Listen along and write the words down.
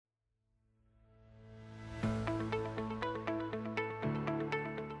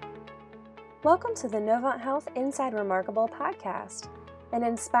Welcome to the Novant Health Inside Remarkable podcast, an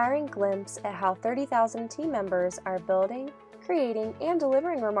inspiring glimpse at how 30,000 team members are building, creating, and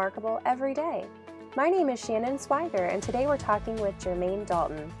delivering remarkable every day. My name is Shannon Swiger, and today we're talking with Jermaine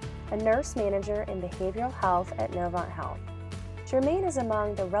Dalton, a nurse manager in behavioral health at Novant Health. Jermaine is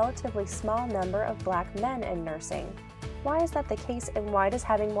among the relatively small number of Black men in nursing. Why is that the case, and why does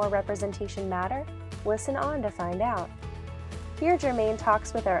having more representation matter? Listen on to find out. Here, Jermaine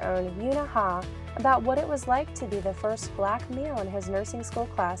talks with our own Yuna Ha about what it was like to be the first Black male in his nursing school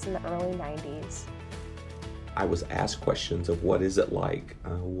class in the early 90s. I was asked questions of what is it like?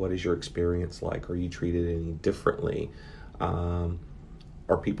 What is your experience like? Are you treated any differently? Are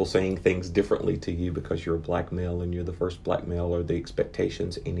people saying things differently to you because you're a Black male and you're the first Black male? Are the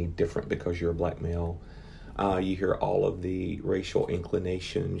expectations any different because you're a Black male? You hear all of the racial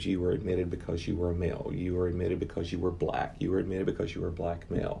inclinations. You were admitted because you were a male. You were admitted because you were Black. You were admitted because you were a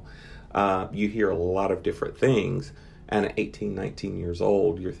Black male. You hear a lot of different things. And at 18, 19 years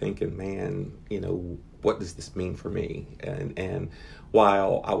old, you're thinking, man, what does this mean for me? And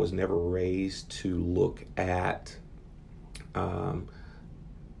while I was never raised to look at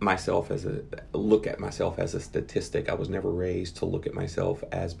myself as a statistic, I was never raised to look at myself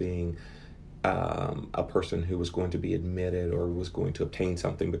as being a person who was going to be admitted or was going to obtain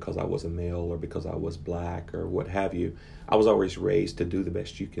something because I was a male or because I was Black or what have you. I was always raised to do the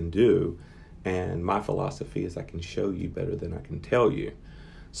best you can do. And my philosophy is I can show you better than I can tell you.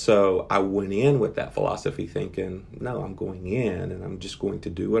 So I went in with that philosophy thinking, no, I'm going in and I'm just going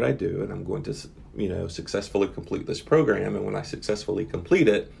to do what I do. And I'm going to, successfully complete this program. And when I successfully complete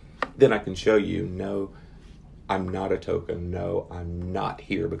it, then I can show you, no, I'm not a token. No, I'm not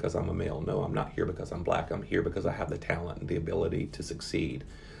here because I'm a male. No, I'm not here because I'm Black. I'm here because I have the talent and the ability to succeed.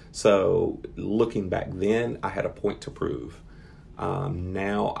 So looking back then, I had a point to prove.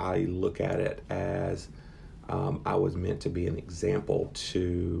 Now I look at it as I was meant to be an example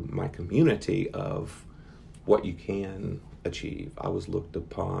to my community of what you can achieve. I was looked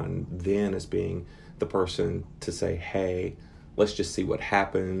upon then as being the person to say, hey, let's just see what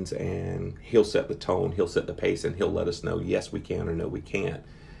happens, and he'll set the tone, he'll set the pace, and he'll let us know, yes, we can, or no, we can't.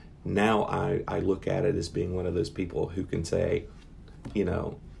 Now I look at it as being one of those people who can say,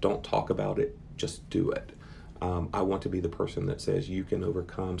 don't talk about it, just do it. I want to be the person that says you can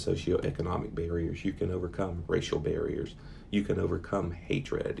overcome socioeconomic barriers, you can overcome racial barriers, you can overcome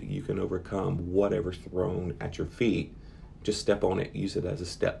hatred, you can overcome whatever's thrown at your feet. Just step on it, use it as a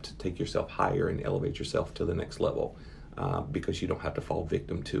step to take yourself higher and elevate yourself to the next level. Because you don't have to fall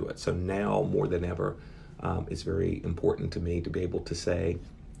victim to it. So now more than ever, it's very important to me to be able to say,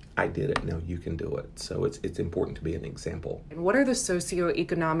 I did it, now you can do it. So it's important to be an example. And what are the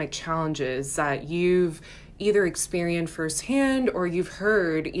socioeconomic challenges that you've either experienced firsthand or you've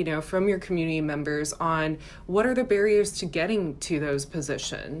heard, from your community members on what are the barriers to getting to those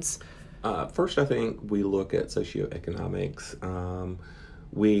positions? First, I think we look at socioeconomics.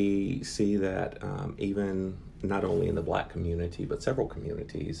 We see that even not only in the Black community, but several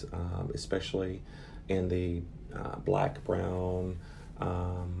communities, especially in the Black, brown,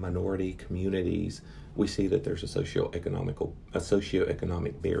 minority communities, we see that there's a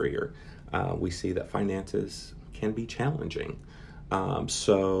socioeconomic barrier. We see that finances can be challenging.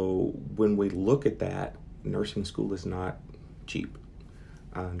 So when we look at that, nursing school is not cheap.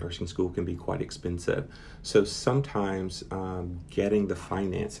 Nursing school can be quite expensive. So sometimes getting the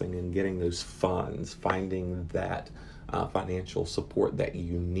financing and getting those funds, finding that financial support that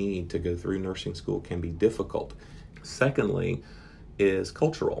you need to go through nursing school can be difficult. Secondly, is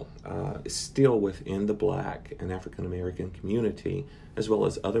cultural. Still within the Black and African American community, as well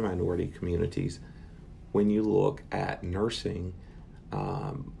as other minority communities, when you look at nursing,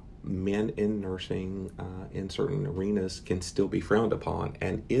 men in nursing in certain arenas can still be frowned upon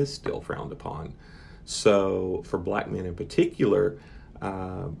and is still frowned upon. So for Black men in particular,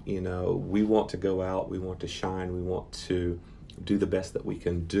 we want to go out, we want to shine, we want to do the best that we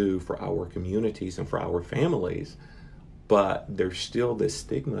can do for our communities and for our families. But there's still this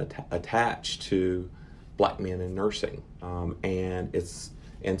stigma attached to Black men in nursing. And it's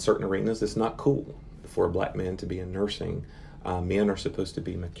in certain arenas, it's not cool for a Black man to be in nursing. Men are supposed to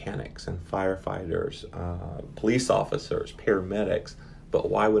be mechanics and firefighters, police officers, paramedics, but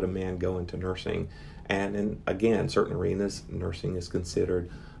why would a man go into nursing? And in, again, certain arenas, nursing is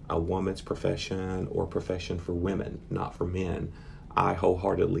considered a woman's profession or profession for women, not for men. I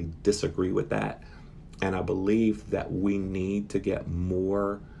wholeheartedly disagree with that. And I believe that we need to get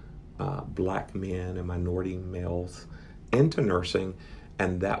more Black men and minority males into nursing,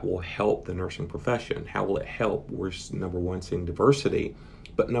 and that will help the nursing profession. How will it help? We're, number one, seeing diversity,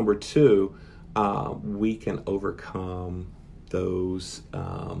 but number two, we can overcome those,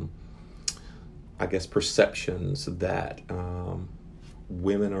 perceptions that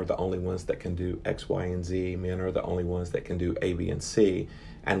women are the only ones that can do X, Y, and Z, men are the only ones that can do A, B, and C,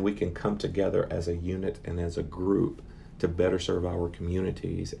 and we can come together as a unit and as a group to better serve our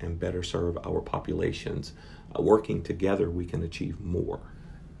communities and better serve our populations. Working together, we can achieve more.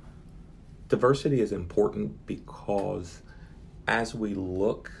 Diversity is important because as we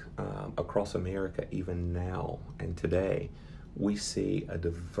look across America, even now and today, we see a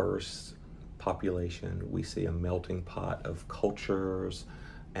diverse population. We see a melting pot of cultures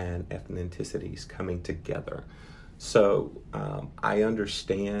and ethnicities coming together. So I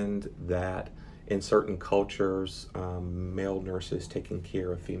understand that in certain cultures, male nurses taking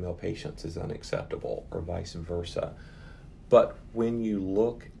care of female patients is unacceptable, or vice versa. But when you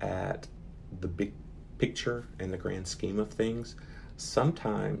look at the big picture and the grand scheme of things,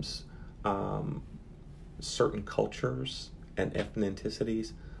 sometimes certain cultures and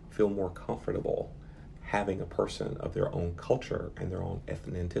ethnicities feel more comfortable having a person of their own culture and their own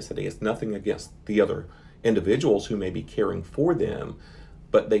ethnicity. It's nothing against the other individuals who may be caring for them,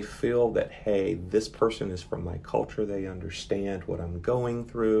 but they feel that, hey, this person is from my culture. They understand what I'm going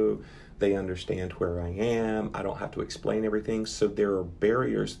through. They understand where I am. I don't have to explain everything. So there are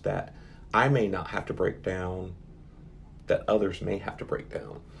barriers that I may not have to break down that others may have to break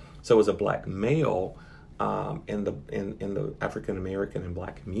down. So as a Black male in the African American and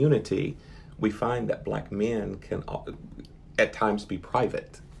Black community, we find that Black men can at times be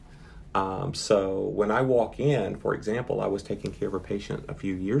private. So when I walk in, for example, I was taking care of a patient a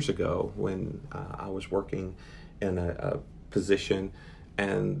few years ago when I was working in a position,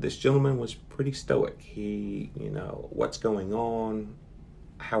 and this gentleman was pretty stoic. He, what's going on?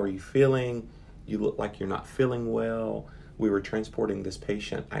 How are you feeling? You look like you're not feeling well. We were transporting this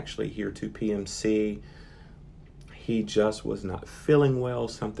patient actually here to PMC. He just was not feeling well.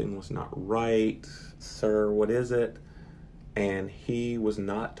 Something was not right. Sir, what is it? And he was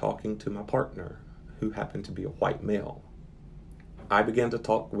not talking to my partner, who happened to be a white male. I began to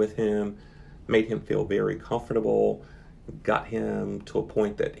talk with him, made him feel very comfortable, got him to a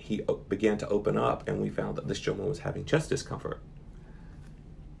point that he began to open up, and we found that this gentleman was having chest discomfort.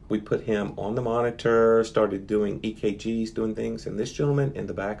 We put him on the monitor, started doing EKGs, doing things, and this gentleman in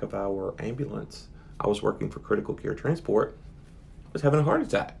the back of our ambulance, I was working for critical care transport, was having a heart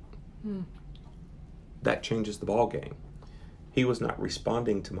attack. That changes the ball game. He was not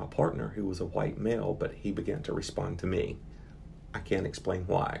responding to my partner, who was a white male, but he began to respond to me. I can't explain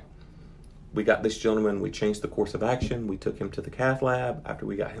why. We got this gentleman, we changed the course of action, we took him to the cath lab. After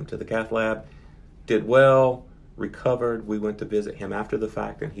we got him to the cath lab, did well, recovered. We went to visit him after the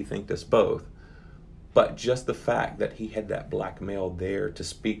fact, and he thanked us both. But just the fact that he had that Black male there to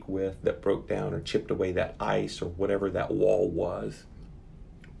speak with that broke down or chipped away that ice or whatever that wall was,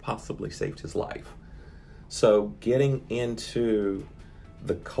 possibly saved his life. So getting into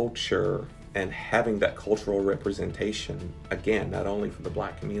the culture and having that cultural representation, again, not only for the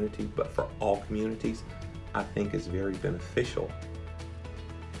Black community, but for all communities, I think is very beneficial.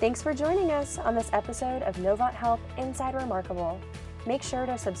 Thanks for joining us on this episode of Novant Health Inside Remarkable. Make sure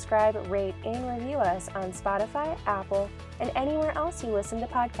to subscribe, rate, and review us on Spotify, Apple, and anywhere else you listen to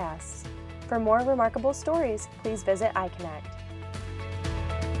podcasts. For more remarkable stories, please visit iConnect.